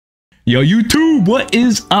Yo YouTube, what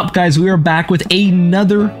is up guys? We are back with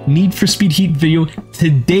another Need for Speed Heat video.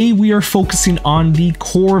 Today we are focusing on the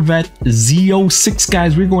Corvette Z06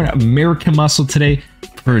 guys. We're going American Muscle today.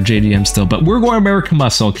 For JDM still, but we're going American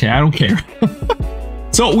Muscle, okay? I don't care.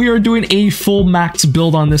 So we are doing a full max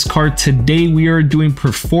build on this car. Today we are doing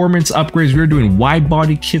performance upgrades. We're doing wide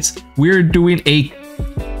body kits. We're doing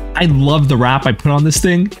I love the wrap I put on this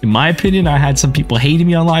thing. In my opinion, I had some people hating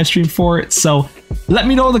me on live stream for it. So let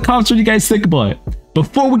me know in the comments what you guys think about it.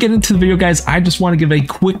 Before we get into the video, guys, I just want to give a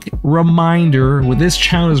quick reminder. This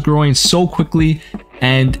channel is growing so quickly.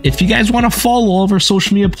 And if you guys want to follow all of our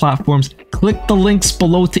social media platforms, click the links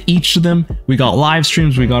below to each of them. We got live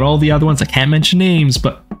streams. We got all the other ones. I can't mention names,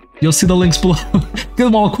 but you'll see the links below. Give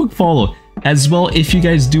them all a quick follow. As well, if you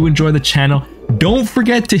guys do enjoy the channel, don't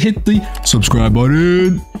forget to hit the subscribe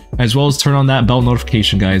button, as well as turn on that bell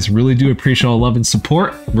notification, guys. Really do appreciate all the love and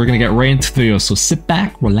support. We're going to get right into the video. So sit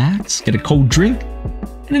back, relax, get a cold drink,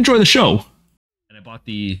 and enjoy the show. And I bought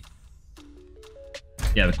the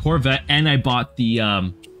Corvette, and I bought the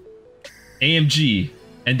AMG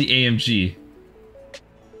and the AMG.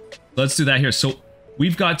 Let's do that here. So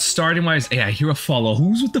we've got starting wise. Hey, I hear a follow.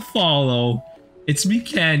 Who's with the follow? It's me,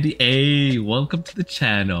 Candy. Hey, welcome to the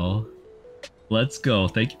channel. Let's go.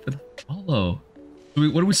 Thank you for the follow.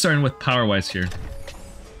 What are we starting with power wise here?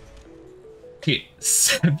 Okay,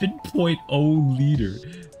 7.0 liter.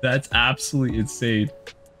 That's absolutely insane.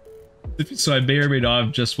 So I may or may not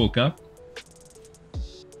have just woke up.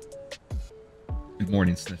 Good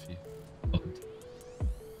morning, Sniffy. Welcome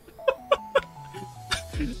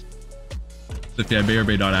to Sniffy, I may or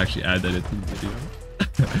may not actually add that into the video.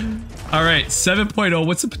 All right, 7.0.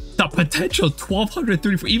 What's the potential?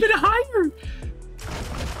 1234, even higher.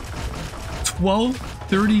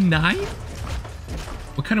 1239.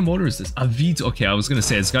 What kind of motor is this? A V2. Okay, I was gonna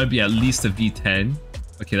say it's got to be at least a V10.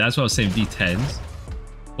 Okay, that's what I was saying. V10s.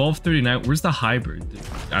 1239. Where's the hybrid? Dude?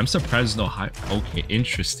 I'm surprised no hybrid. Okay,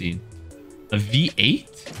 interesting. A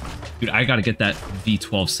V8? Dude, I gotta get that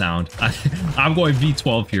V12 sound. I'm going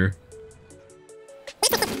V12 here.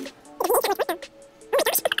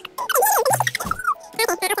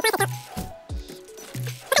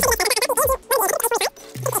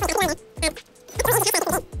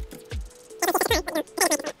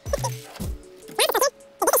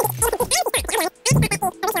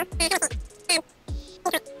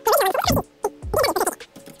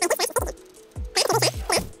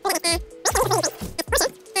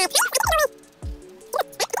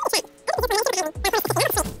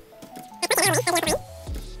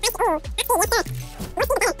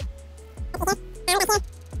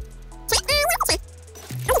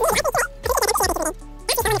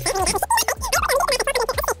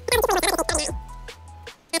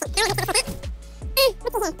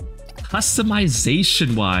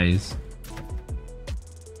 Customization wise,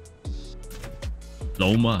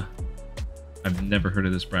 Loma. I've never heard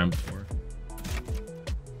of this brand before.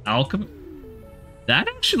 Alchem. That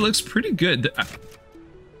actually looks pretty good.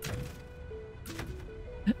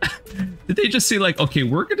 Did they just say like, okay,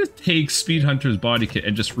 we're gonna take Speed Hunter's body kit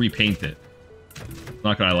and just repaint it?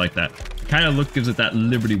 Not gonna like that. Kind of look gives it that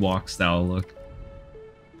Liberty Walk style look.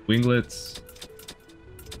 Winglets.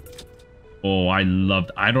 Oh, I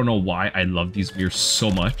don't know why I love these mirrors so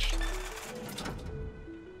much.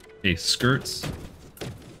 Okay, skirts.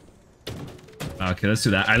 Okay, let's do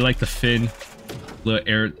that. I like the fin. Little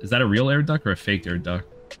air. Is that a real air duct or a fake air duct?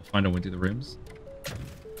 We'll find out when we do the rims.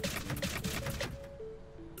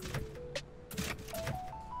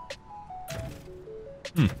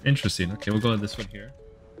 Interesting. Okay, we'll go with this one here.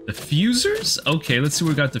 Diffusers? Okay, let's see what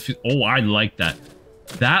we got. Oh, I like that.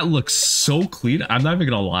 That looks so clean. I'm not even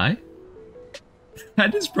gonna lie.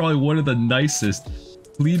 That is probably one of the nicest,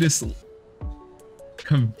 cleanest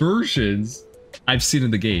conversions I've seen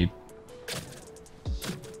in the game.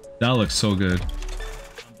 That looks so good.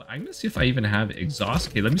 But I'm gonna see if I even have exhaust.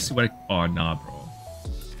 Okay, let me see what oh, nah, bro.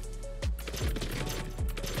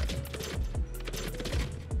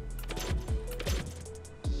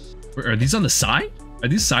 Are these on the side? Are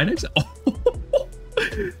these side exits? Oh,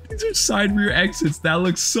 these are side rear exits. That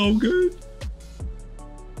looks so good.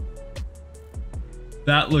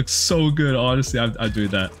 That looks so good, honestly. I'm doing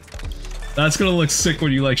that. That's gonna look sick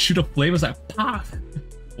when you like shoot a flame. It's like pop.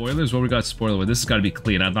 Spoilers, what we got spoiler with. This has got to be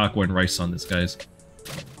clean. I'm not going rice on this, guys.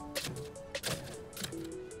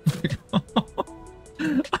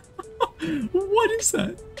 What is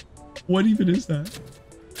that? What even is that?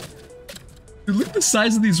 Dude, look at the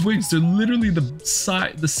size of these wings. They're literally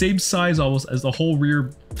the same size almost as the whole rear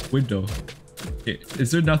window. Okay, is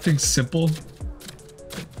there nothing simple?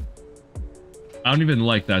 I don't even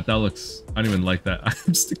like that. That looks I don't even like that.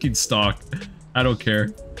 I'm sticking stock. I don't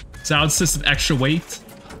care. Sound system extra weight.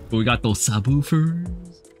 But we got those subwoofers.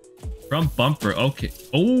 Front bumper. Okay.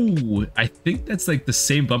 Oh, I think that's like the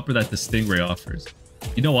same bumper that the Stingray offers.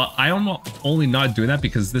 You know what? I am only not doing that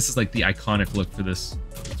because this is like the iconic look for this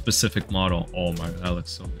specific model. Oh my, that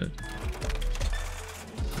looks so good.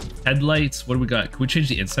 Headlights. What do we got? Can we change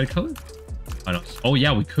the inside color? I don't. Oh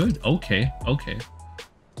yeah, we could. Okay. Okay.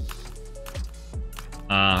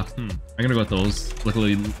 I'm gonna go with those.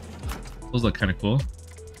 Luckily, those look kind of cool.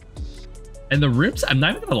 And the rims, I'm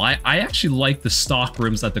not even gonna lie, I actually like the stock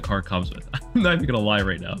rims that the car comes with. I'm not even gonna lie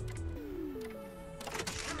right now.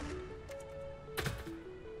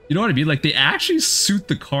 You know what I mean? Like, they actually suit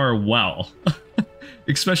the car well.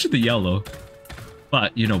 Especially the yellow.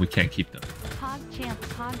 But, you know, we can't keep them.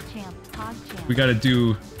 We gotta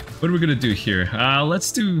do... What are we gonna do here?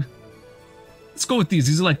 Let's go with these.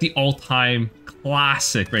 These are like the all-time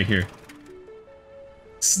classic right here.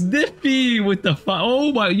 Sniffy with the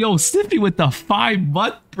oh my, yo, Sniffy with the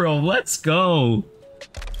 5-month, bro. Let's go.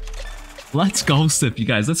 Let's go, Sniffy,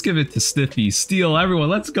 guys. Let's give it to Sniffy. Steal, everyone.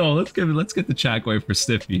 Let's go. Let's get the chat going for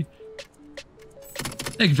Sniffy.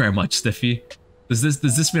 Thank you very much, Sniffy. Does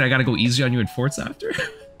this mean I gotta go easy on you in Forts after?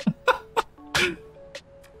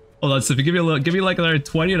 Hold on, Sniffy. Give me like another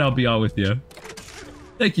 20 and I'll be on with you.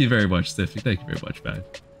 Thank you very much, Sniffy. Thank you very much, man.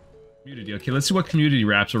 Community. Okay, let's see what community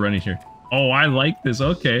wraps are running here. Oh, I like this.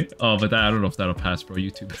 Okay. Oh, but I don't know if that'll pass, bro.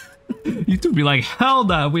 YouTube. YouTube be like, hell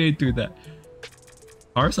nah, we ain't doing that.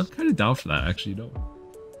 Cars, I'm kind of down for that, actually, you know.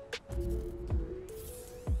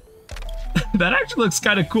 That actually looks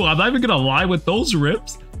kind of cool. I'm not even gonna lie, with those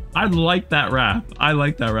rips, I like that wrap. I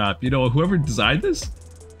like that wrap. You know, whoever designed this,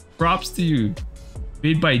 props to you.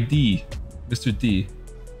 Made by D, Mr. D.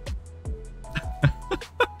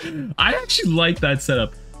 I actually like that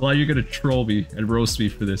setup. Well, you're gonna troll me and roast me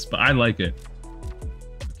for this, but I like it.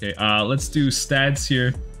 Okay, let's do stats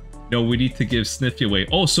here. No, we need to give Sniffy away.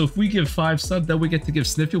 Oh, so if we give 5 subs, then we get to give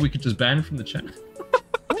Sniffy. We could just ban him from the channel.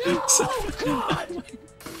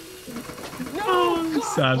 Oh,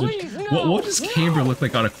 savage. What does Camber look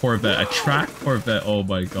like on a Corvette? A track Corvette? Oh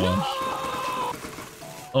my gosh.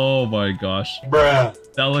 Oh my gosh. Bruh.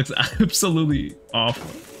 That looks absolutely awful.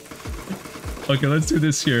 Okay, let's do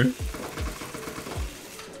this here.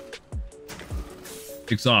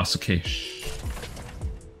 Exhaust, okay.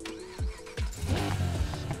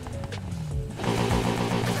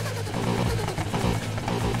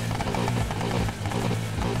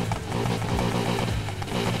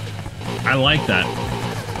 I like that.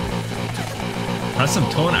 Custom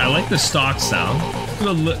tone, I like the stock sound.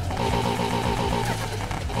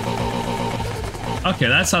 Okay,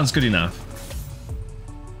 that sounds good enough.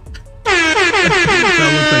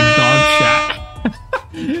 That looks like dog shat.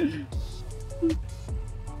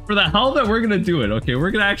 For the helmet, we're gonna do it. Okay,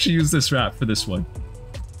 we're gonna actually use this wrap for this one.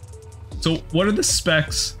 So, what are the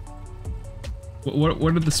specs?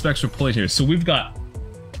 What are the specs we're pulling here? So we've got,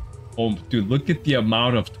 oh, dude, look at the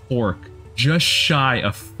amount of torque. Just shy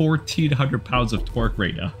of 1,400 pounds of torque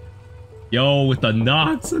right now. Yo, with the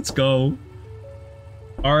knots, let's go.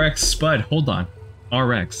 RX Spud, hold on.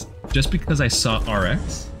 RX. Just because I saw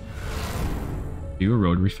RX? Are you a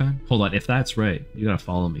rotary fan? Hold on, if that's right, you gotta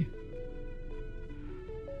follow me.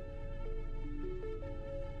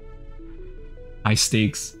 High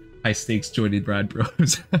stakes joining Brad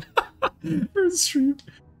Bros. For the stream.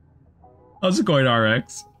 How's it going,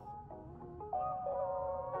 RX?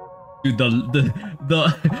 Dude,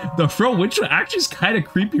 the front windshield actually is kind of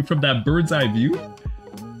creepy from that bird's eye view.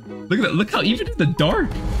 Look at that. Look how even in the dark.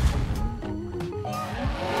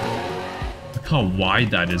 Look how wide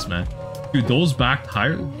that is, man. Dude, those back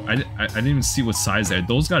tires, I didn't even see what size they're.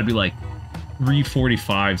 Those gotta be like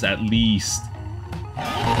 345s at least.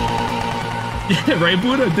 Yeah, right,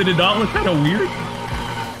 Buddha? Did it not look kind of weird?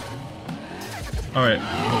 Alright.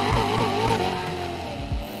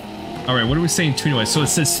 Alright, what are we saying tuning wise? So it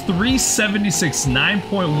says 376,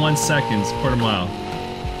 9.1 seconds, quarter mile.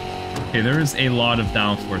 Okay, there is a lot of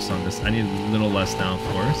downforce on this. I need a little less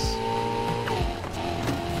downforce.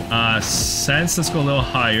 Sense, let's go a little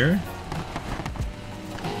higher.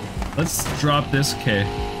 Let's drop this, okay.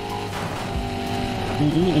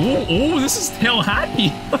 Ooh, this is tail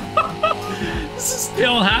happy. This is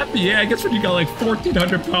tail happy. Yeah, I guess when you got like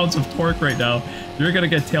 1,400 pounds of torque right now, you're gonna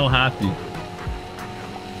get tail happy.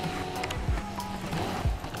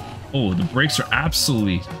 Oh, the brakes are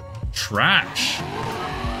absolutely trash.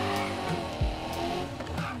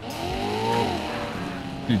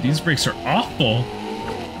 Dude, these brakes are awful.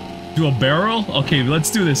 Do a barrel? Okay, let's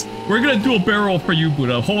do this. We're gonna do a barrel for you,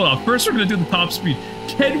 Buddha. Hold on. First, we're gonna do the top speed.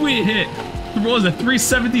 Can we hit what was it,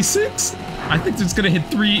 376? I think it's gonna hit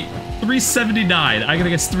 379. I gotta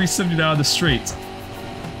guess 379 on the straight.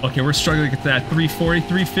 Okay, we're struggling to get that 340,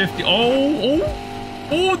 350.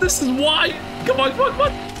 Oh, this is wide. Come on.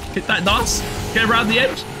 Hit that NOS. Get around the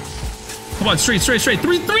edge. Come on, straight.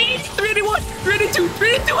 381, 382,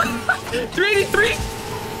 383.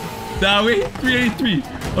 Now we 383.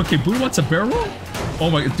 Okay, Boo wants a barrel roll? Oh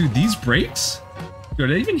my god, dude, these brakes? Dude,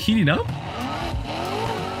 are they even heating up?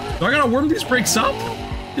 Do I gotta warm these brakes up?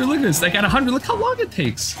 Dude, look at this. Like at 100, look how long it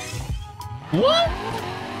takes. What?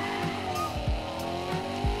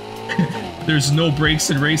 There's no brakes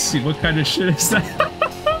in racing. What kind of shit is that?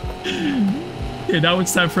 Okay, now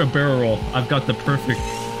it's time for a barrel roll. I've got the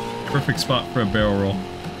perfect spot for a barrel roll.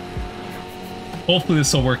 Hopefully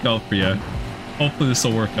this will work out for you. Hopefully this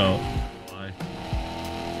will work out.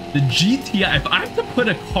 The GTI, if I have to put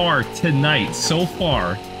a car tonight so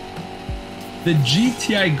far, the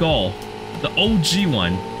GTI Golf, the OG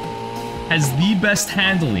one, has the best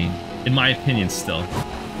handling, in my opinion still.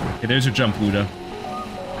 Okay, there's your jump, Buddha.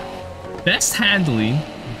 Best handling,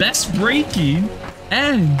 best braking,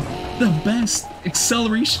 and the best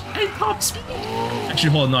acceleration and top speed.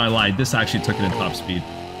 Actually, hold on, no, I lied. This actually took it in top speed.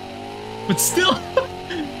 But still.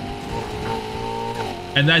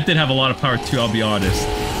 And that did have a lot of power too, I'll be honest.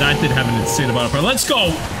 That did have an insane amount of power. Let's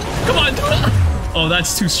go! Come on, do it! Oh,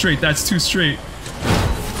 that's too straight. That's too straight.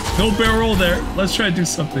 No barrel roll there. Let's try to do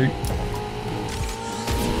something.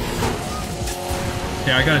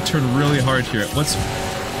 Okay, I gotta turn really hard here. What's...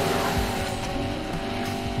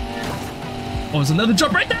 Oh, there's another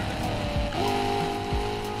jump right there!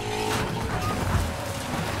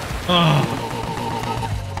 Oh.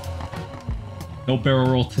 No barrel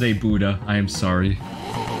roll today, Buddha. I am sorry.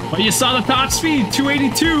 But you saw the top speed,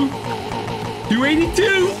 282.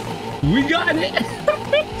 282. We got it.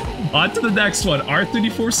 On to the next one.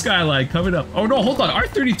 R34 Skyline coming up. Oh no, hold on.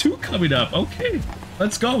 R32 coming up. Okay,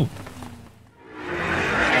 let's go.